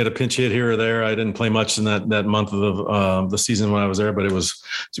get a pinch hit here or there. I didn't play much in that month of the season when I was there, but it's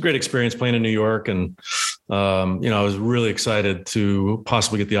a great experience playing in New York. And, I was really excited to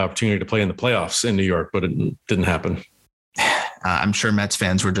possibly get the opportunity to play in the playoffs in New York, but it didn't happen. I'm sure Mets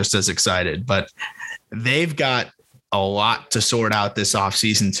fans were just as excited, but they've got a lot to sort out this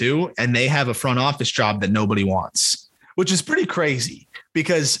offseason too. And they have a front office job that nobody wants, which is pretty crazy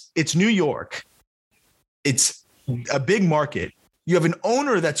because it's New York. It's a big market. You have an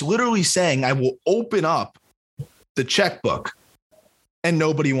owner that's literally saying, I will open up the checkbook, and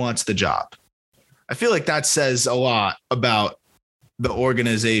nobody wants the job. I feel like that says a lot about the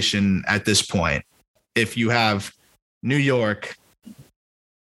organization at this point. If you have New York,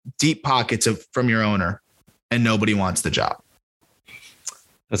 deep pockets from your owner, and nobody wants the job.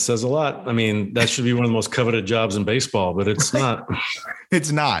 That says a lot. That should be one of the most coveted jobs in baseball, but it's not.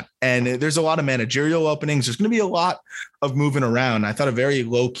 It's not. And there's a lot of managerial openings. There's going to be a lot of moving around. I thought a very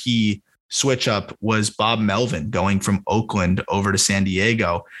low-key switch up was Bob Melvin going from Oakland over to San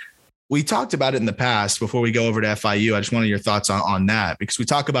Diego. we talked about it in the past. Before we go over to FIU, I just wanted your thoughts on that, because we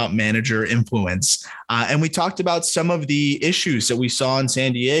talk about manager influence, and we talked about some of the issues that we saw in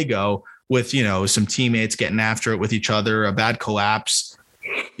San Diego with, some teammates getting after it with each other, a bad collapse.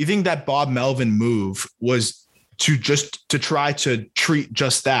 You think that Bob Melvin move was to try to treat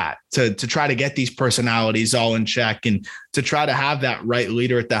just that, to try to get these personalities all in check and to try to have that right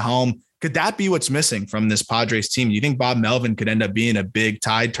leader at the helm? Could that be what's missing from this Padres team? Do you think Bob Melvin could end up being a big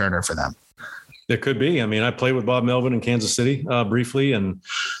tide turner for them? It could be. I mean, I played with Bob Melvin in Kansas City briefly. And,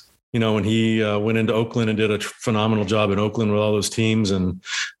 when he went into Oakland and did a phenomenal job in Oakland with all those teams. And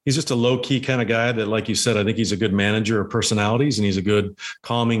he's just a low key kind of guy that, like you said, I think he's a good manager of personalities and he's a good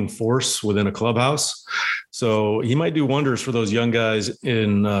calming force within a clubhouse. So he might do wonders for those young guys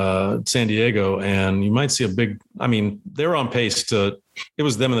in San Diego. And you might see they were on pace it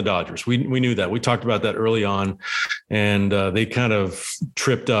was them and the Dodgers. We knew that. We talked about that early on, and they kind of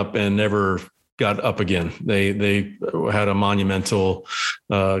tripped up and never got up again. They had a monumental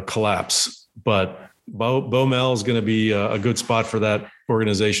collapse, but Bo Mel is going to be a good spot for that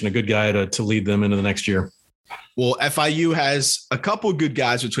organization, a good guy to lead them into the next year. Well, FIU has a couple of good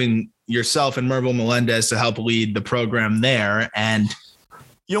guys between yourself and Mervil Melendez to help lead the program there. And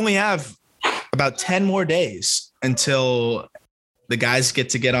you only have about 10 more days until the guys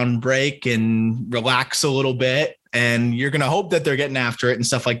get on break and relax a little bit. And you're going to hope that they're getting after it and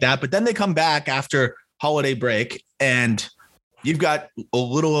stuff like that. But then they come back after holiday break and you've got a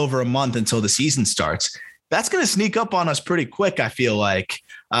little over a month until the season starts. That's going to sneak up on us pretty quick, I feel like.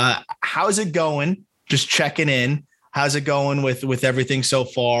 How's it going? Just checking in. How's it going with everything so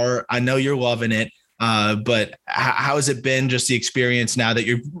far? I know you're loving it. But how has it been, just the experience now that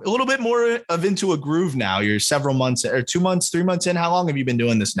you're a little bit more of into a groove now? You're several months or 2 months, 3 months in. How long have you been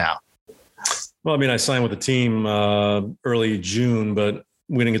doing this now? Well, I signed with the team early June, but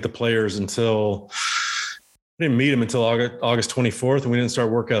we didn't get the players until I didn't meet them until August 24th, and we didn't start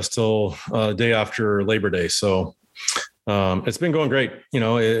workouts till day after Labor Day. So it's been going great.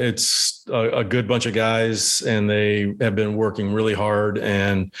 It's a good bunch of guys and they have been working really hard.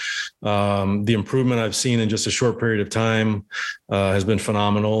 And the improvement I've seen in just a short period of time has been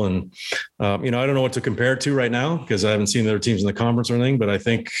phenomenal. And, I don't know what to compare it to right now because I haven't seen the other teams in the conference or anything, but I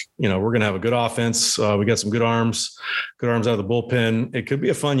think, we're going to have a good offense. We got some good arms out of the bullpen. It could be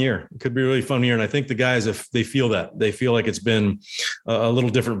a fun year. It could be a really fun year. And I think the guys, if they feel like it's been a little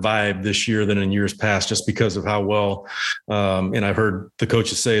different vibe this year than in years past, just because of how well, and I've heard the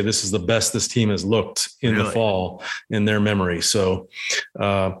coaches say this is the best this team has looked in the fall in their memory. So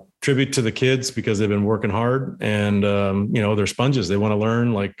tribute to the kids because they've been working hard and, they're sponges. They want to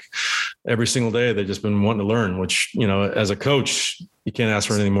learn like every single day. They've just been wanting to learn, which, as a coach, you can't ask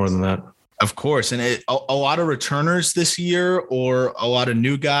for anything more than that. Of course. And a lot of returners this year or a lot of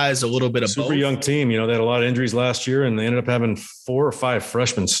new guys, a little bit of super both. Young team. They had a lot of injuries last year and they ended up having 4 or 5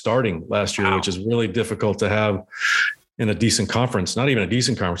 freshmen starting last year, which is really difficult to have in a decent conference, not even a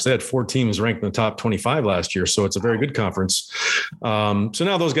decent conference. They had 4 teams ranked in the top 25 last year. So it's a very good conference. So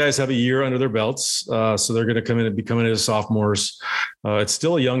now those guys have a year under their belts. So they're going to come in and be coming in as sophomores. It's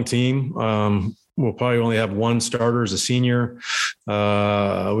still a young team. We'll probably only have 1 starter as a senior. We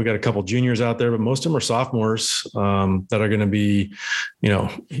got a couple juniors out there, but most of them are sophomores that are going to be,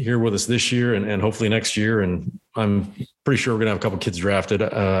 here with us this year and hopefully next year. And I'm pretty sure we're going to have a couple kids drafted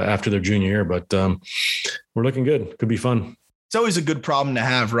after their junior year, but we're looking good. Could be fun. It's always a good problem to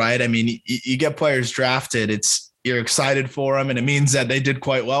have, right? I mean, you get players drafted, you're excited for them and it means that they did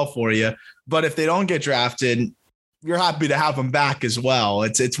quite well for you. But if they don't get drafted, you're happy to have them back as well.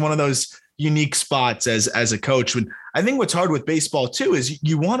 It's one of those unique spots as a coach. I think what's hard with baseball too is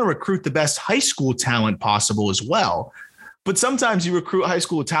you want to recruit the best high school talent possible as well. But sometimes you recruit high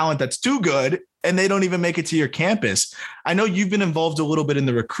school talent that's too good and they don't even make it to your campus. I know you've been involved a little bit in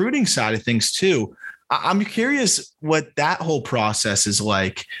the recruiting side of things too. I'm curious what that whole process is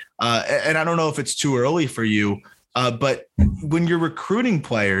like. And I don't know if it's too early for you, but when you're recruiting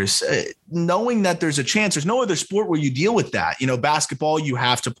players, knowing that there's a chance, there's no other sport where you deal with that. Basketball, you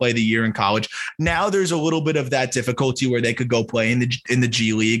have to play the year in college. Now there's a little bit of that difficulty where they could go play in the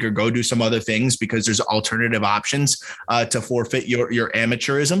G League or go do some other things because there's alternative options to forfeit your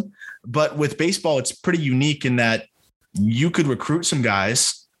amateurism. But with baseball, it's pretty unique in that you could recruit some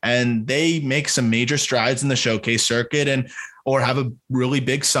guys and they make some major strides in the showcase circuit or have a really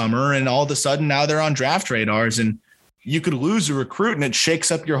big summer. And all of a sudden now they're on draft radars and you could lose a recruit and it shakes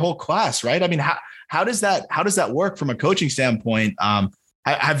up your whole class. Right. I mean, how does that work from a coaching standpoint?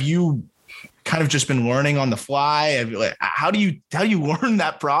 Have you kind of just been learning on the fly? Like, how do you learn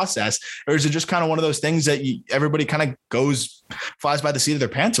that process? Or is it just kind of one of those things that everybody kind of flies by the seat of their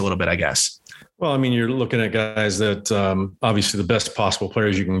pants a little bit, I guess? Well, I mean, you're looking at guys that obviously the best possible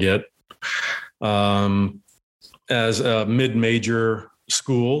players you can get. As a mid-major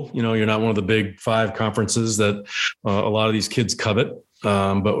school, you're not one of the big 5 conferences that a lot of these kids covet.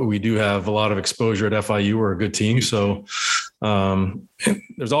 But we do have a lot of exposure at FIU. We're a good team. So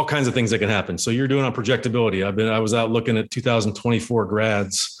there's all kinds of things that can happen. So you're doing on projectability. I was out looking at 2024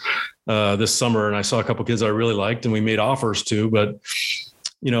 grads this summer, and I saw a couple of kids I really liked and we made offers to, but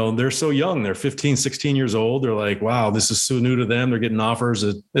they're so young. They're 15, 16 years old. They're like, wow, this is so new to them. They're getting offers.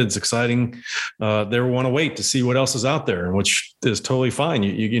 It's exciting. They want to wait to see what else is out there, which is totally fine.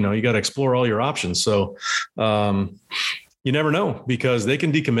 You got to explore all your options. So, you never know, because they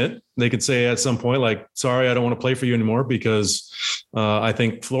can decommit. They could say at some point, like, sorry, I don't want to play for you anymore because I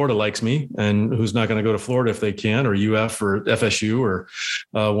think Florida likes me, and who's not going to go to Florida if they can, or UF or FSU or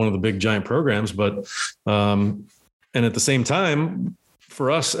one of the big giant programs. But, and at the same time,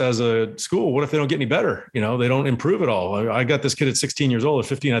 for us as a school, what if they don't get any better? They don't improve at all. I got this kid at 16 years old. At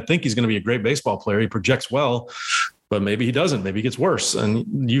 15, I think he's going to be a great baseball player. He projects well, but maybe he doesn't. Maybe he gets worse,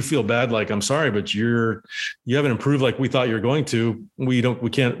 and you feel bad. Like, I'm sorry, but you haven't improved like we thought you were going to. We're not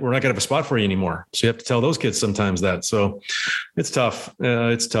going to have a spot for you anymore. So you have to tell those kids sometimes that. So it's tough.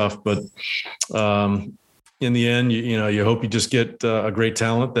 But in the end, you hope you just get a great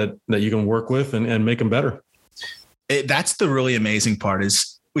talent that you can work with and make them better. That's the really amazing part,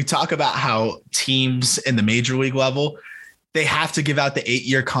 is we talk about how teams in the major league level, they have to give out the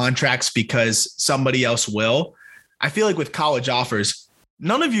 8-year contracts because somebody else will. I feel like with college offers,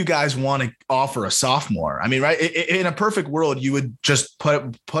 none of you guys want to offer a sophomore. I mean, right? In a perfect world, you would just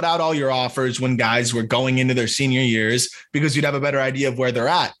put out all your offers when guys were going into their senior years because you'd have a better idea of where they're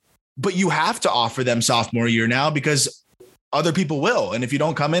at. But you have to offer them sophomore year now because other people will. And if you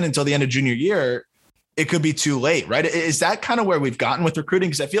don't come in until the end of junior year, it could be too late, right? Is that kind of where we've gotten with recruiting?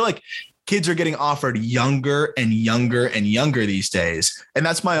 Because I feel like kids are getting offered younger and younger and younger these days. And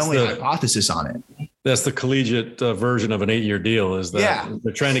that's my only hypothesis on it. That's the collegiate version of an 8-year deal, is that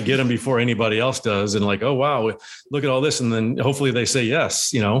they're trying to get them before anybody else does. And like, oh, wow, look at all this. And then hopefully they say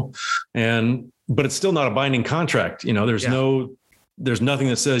yes, but it's still not a binding contract. There's nothing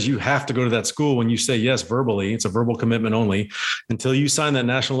that says you have to go to that school when you say yes verbally. It's a verbal commitment only until you sign that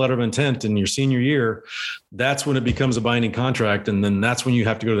national letter of intent in your senior year. That's when it becomes a binding contract. And then that's when you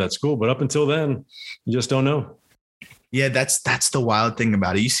have to go to that school. But up until then, you just don't know. Yeah, that's the wild thing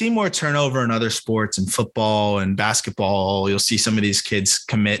about it. You see more turnover in other sports, and football and basketball. You'll see some of these kids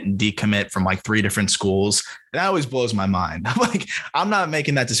commit and decommit from like 3 different schools. That always blows my mind. I'm like, I'm not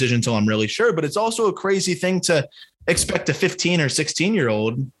making that decision until I'm really sure. But it's also a crazy thing to expect a 15 or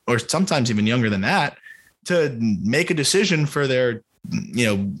 16-year-old, or sometimes even younger than that, to make a decision for their,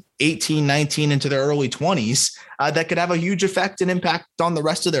 18, 19 into their early 20s that could have a huge effect and impact on the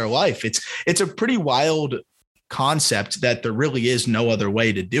rest of their life. It's a pretty wild concept that there really is no other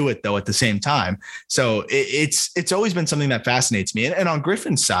way to do it, though, at the same time. So it's always been something that fascinates me. And on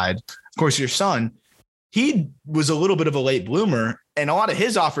Griffin's side, of course, your son, he was a little bit of a late bloomer, and a lot of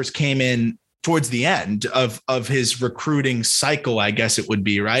his offers came in towards the end of his recruiting cycle, I guess it would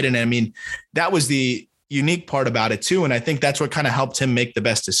be, right? And I mean, that was the unique part about it too. And I think that's what kind of helped him make the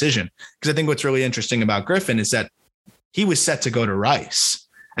best decision. Because I think what's really interesting about Griffin is that he was set to go to Rice.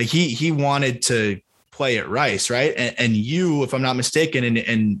 Like he wanted to play at Rice, right? And you, if I'm not mistaken,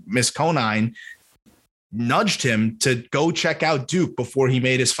 and Miss Conine nudged him to go check out Duke before he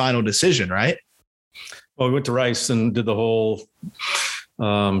made his final decision, right? Well, we went to Rice and did the whole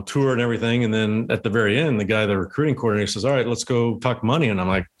tour and everything. And then at the very end, the recruiting coordinator says, all right, let's go talk money. And I'm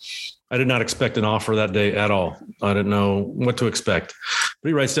like, I did not expect an offer that day at all. I didn't know what to expect. But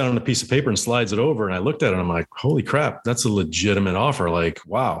he writes down on a piece of paper and slides it over. And I looked at it and I'm like, holy crap, that's a legitimate offer. Like,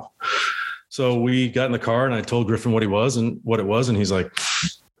 wow. So we got in the car and I told Griffin what it was. And he's like,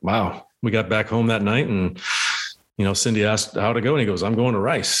 wow. We got back home that night and, Cindy asked how to go. And he goes, I'm going to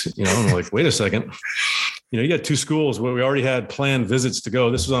Rice, and I'm like, wait a second. You got 2 schools where we already had planned visits to go.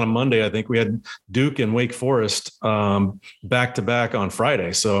 This was on a Monday. I think we had Duke and Wake Forest back to back on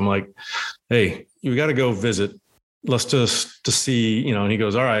Friday. So I'm like, hey, you got to go visit. Let's just to see, and he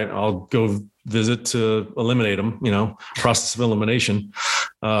goes, all right, I'll go visit to eliminate them, process of elimination.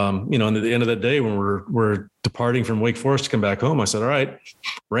 And at the end of that day, when we're departing from Wake Forest to come back home, I said, all right,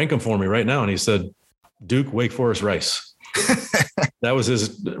 rank them for me right now. And he said, Duke, Wake Forest, Rice. That was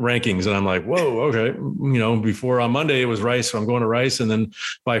his rankings. And I'm like, whoa, okay. Before on Monday it was Rice. So I'm going to Rice. And then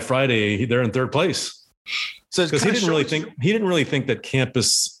by Friday, they're in 3rd place. So because he didn't really think that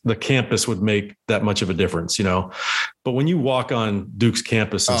the campus would make that much of a difference, But when you walk on Duke's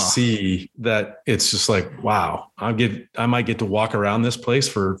campus and see that, it's just like, wow, I might get to walk around this place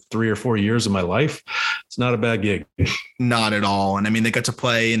for 3 or 4 years of my life. It's not a bad gig. Not at all. And I mean, they got to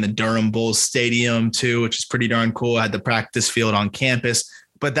play in the Durham Bulls Stadium too, which is pretty darn cool. I had the practice field on campus.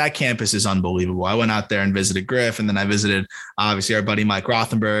 But that campus is unbelievable. I went out there and visited Griff, and then I visited, obviously, our buddy Mike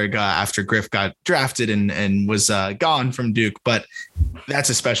Rothenberg after Griff got drafted and was gone from Duke. But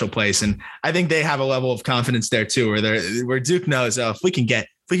that's a special place, and I think they have a level of confidence there too, where Duke knows if we can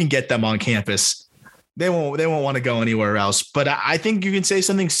get them on campus, they won't want to go anywhere else. But I think you can say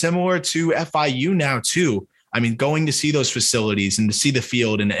something similar to FIU now too. I mean, going to see those facilities and to see the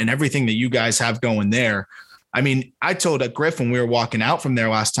field and everything that you guys have going there. I mean, I told Griff when we were walking out from there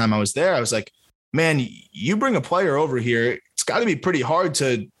last time I was there, I was like, man, you bring a player over here, it's got to be pretty hard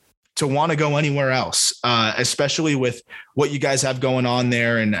to want to go anywhere else, especially with what you guys have going on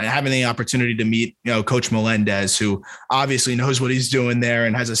there and having the opportunity to meet, Coach Melendez, who obviously knows what he's doing there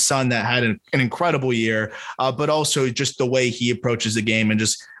and has a son that had an incredible year, but also just the way he approaches the game and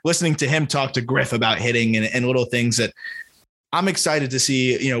just listening to him talk to Griff about hitting and little things that I'm excited to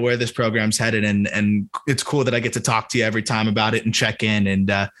see, where this program's headed. And it's cool that I get to talk to you every time about it and check in.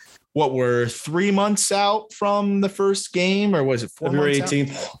 And what, we're 3 months out from the first game, or was it 4 February months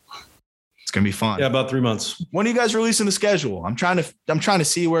 18th? Out? It's going to be fun. Yeah, about 3 months. When are you guys releasing the schedule? I'm trying to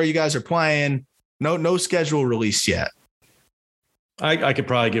see where you guys are playing. No schedule released yet. I could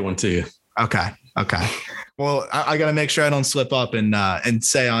probably get one to you. Okay. Well, I got to make sure I don't slip up and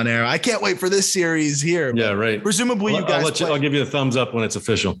say on air, I can't wait for this series here. Yeah, right. Presumably you guys. I'll give you the thumbs up when it's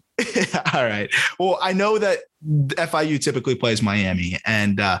official. All right. Well, I know that FIU typically plays Miami,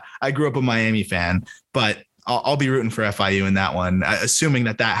 and I grew up a Miami fan, but I'll be rooting for FIU in that one, assuming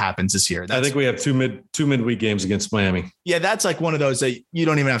that happens this year. I think we have two midweek games against Miami. Yeah, that's like one of those that you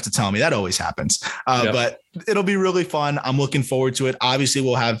don't even have to tell me. That always happens. But it'll be really fun. I'm looking forward to it. Obviously,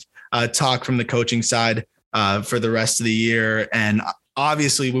 we'll have talk from the coaching side for the rest of the year. And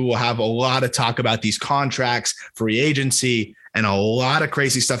obviously, we will have a lot of talk about these contracts, free agency, and a lot of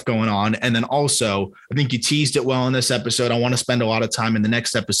crazy stuff going on. And then also, I think you teased it well in this episode. I want to spend a lot of time in the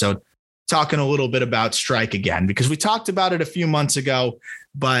next episode talking a little bit about strike again, because we talked about it a few months ago,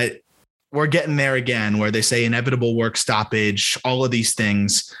 but we're getting there again, where they say inevitable work stoppage, all of these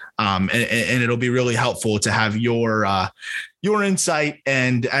things. And it'll be really helpful to have your insight.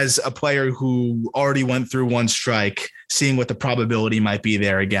 And as a player who already went through one strike, seeing what the probability might be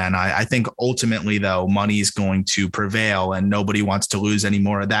there again. I think ultimately, though, money is going to prevail and nobody wants to lose any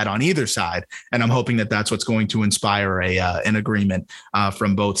more of that on either side. And I'm hoping that that's what's going to inspire an agreement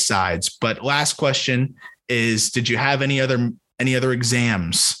from both sides. But last question is, did you have any other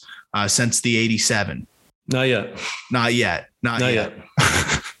exams since the 87? Not yet. Not yet.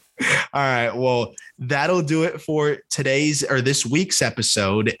 All right. Well, that'll do it for this week's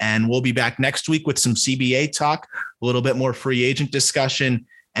episode. And we'll be back next week with some CBA talk, a little bit more free agent discussion,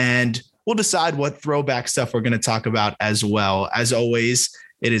 and we'll decide what throwback stuff we're going to talk about as well. As always,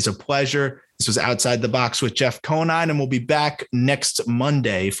 it is a pleasure. This was Outside the Box with Jeff Conine, and we'll be back next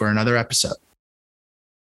Monday for another episode.